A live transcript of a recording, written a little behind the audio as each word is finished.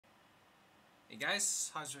Hey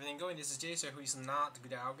guys, how's everything going? This is JSer, who is not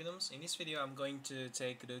good at algorithms. In this video, I'm going to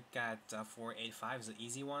take a look at 485, it's an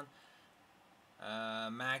easy one.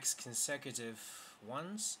 Max consecutive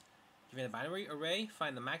ones. Given a binary array,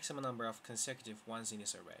 find the maximum number of consecutive ones in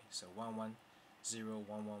this array. So 1, 1, 0,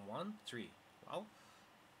 1, 1, 1, 3. Well,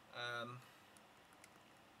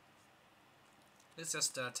 let's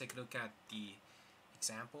just take a look at the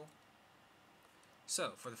example.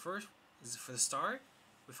 So for the start,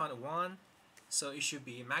 we found a 1. So it should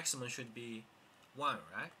be, maximum should be 1,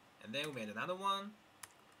 right? And then we made another 1,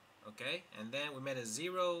 okay? And then we made a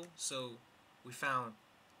 0, so we found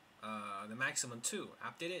the maximum 2,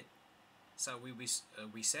 update it. So we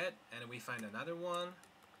reset, and we find another 1,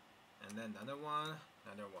 and then another 1,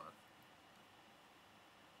 another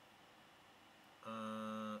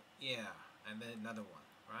 1. Yeah, and then another 1,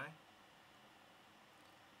 right?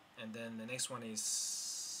 And then the next one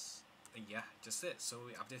is, yeah, just it. So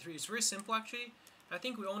we update 3. It's very simple actually. I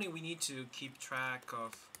think we need to keep track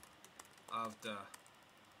of the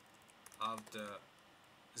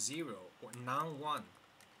 0 or non-1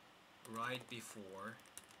 right before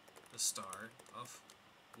the start of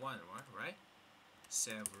 1, right?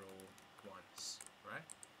 Several ones, right?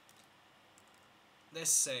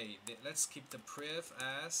 Let's keep the priv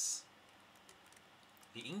as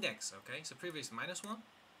the index, okay? So priv is -1.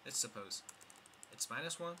 Let's suppose it's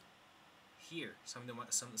 -1 here,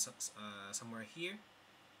 somewhere here.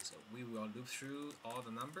 So we will loop through all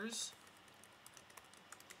the numbers,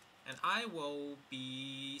 and I will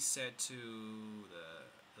be set to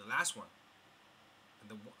the last one,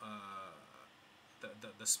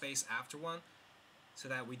 the space after 1, so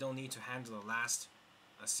that we don't need to handle the last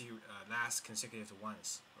last consecutive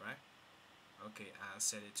ones, right? Okay, I'll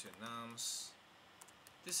set it to nums.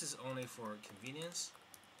 This is only for convenience.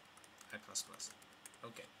 I++.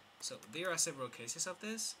 Okay, so there are several cases of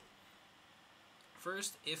this.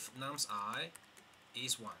 First, if nums I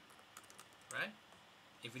is 1, right?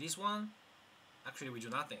 If it is 1, actually we do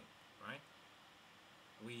nothing, right?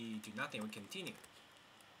 We do nothing, we continue.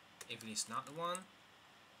 If it is not 1,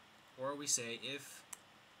 or we say if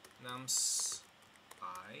nums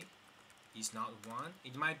I is not 1,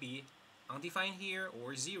 it might be undefined here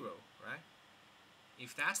or 0, right?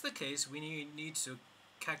 If that's the case, we need to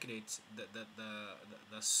calculate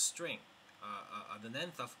the string, the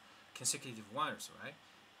length of consecutive ones, right?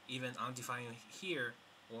 Even undefined here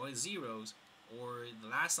or zeros or the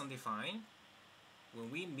last undefined,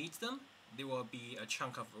 when we meet them, there will be a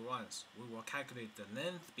chunk of ones. We will calculate the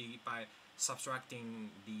length by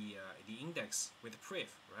subtracting the index with priv,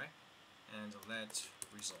 right? And let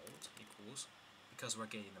result equals, because we're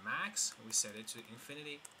getting the max, we set it to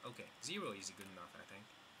infinity. Okay, 0 is good enough, I think.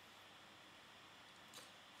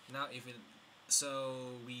 Now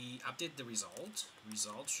so we update the result.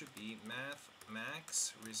 Result should be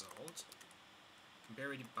max result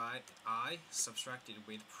compared by I subtracted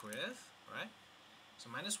with priv, right? So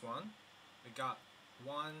 -1, we got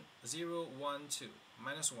 1, 0, 1, 2,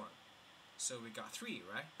 -1. So we got 3,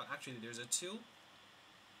 right? But actually there's a 2.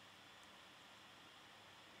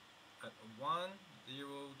 1,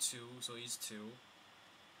 0, 2, so it's 2.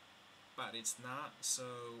 But it's not,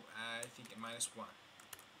 so I think -1.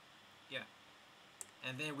 Yeah,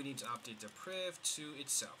 and then we need to update the priv to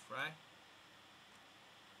itself, right?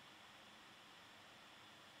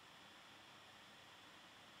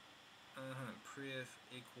 Priv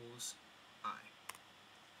equals I.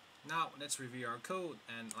 Now let's review our code,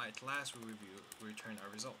 and like last we return our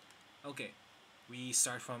result. Okay, we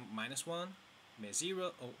start from -1, made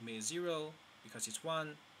 0, made 0 because it's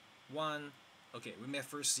 1, 1. Okay, we made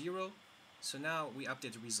first 0, so now we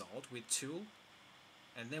update the result with 2.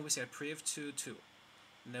 And then we set priv to 2.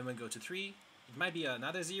 And then we go to 3. It might be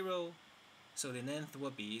another 0. So the length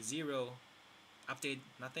will be 0. Update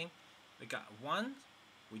nothing. We got 1.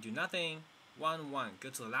 We do nothing. 1, 1. Go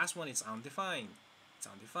to the last one. It's undefined. It's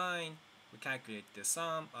undefined. We calculate the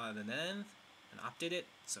sum, the length, and update it.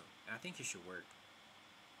 So I think it should work.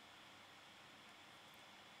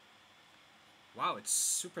 Wow, it's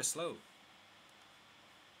super slow.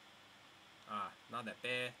 Not that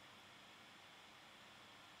bad.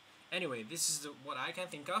 Anyway, this is what I can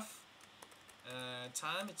think of.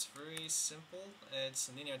 Time, it's very simple. It's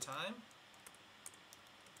linear time.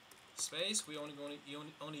 Space, we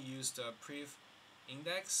only use the priv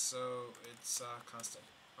index, so it's constant.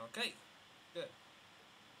 Okay, good.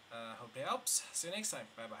 Hope it helps. See you next time.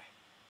 Bye bye.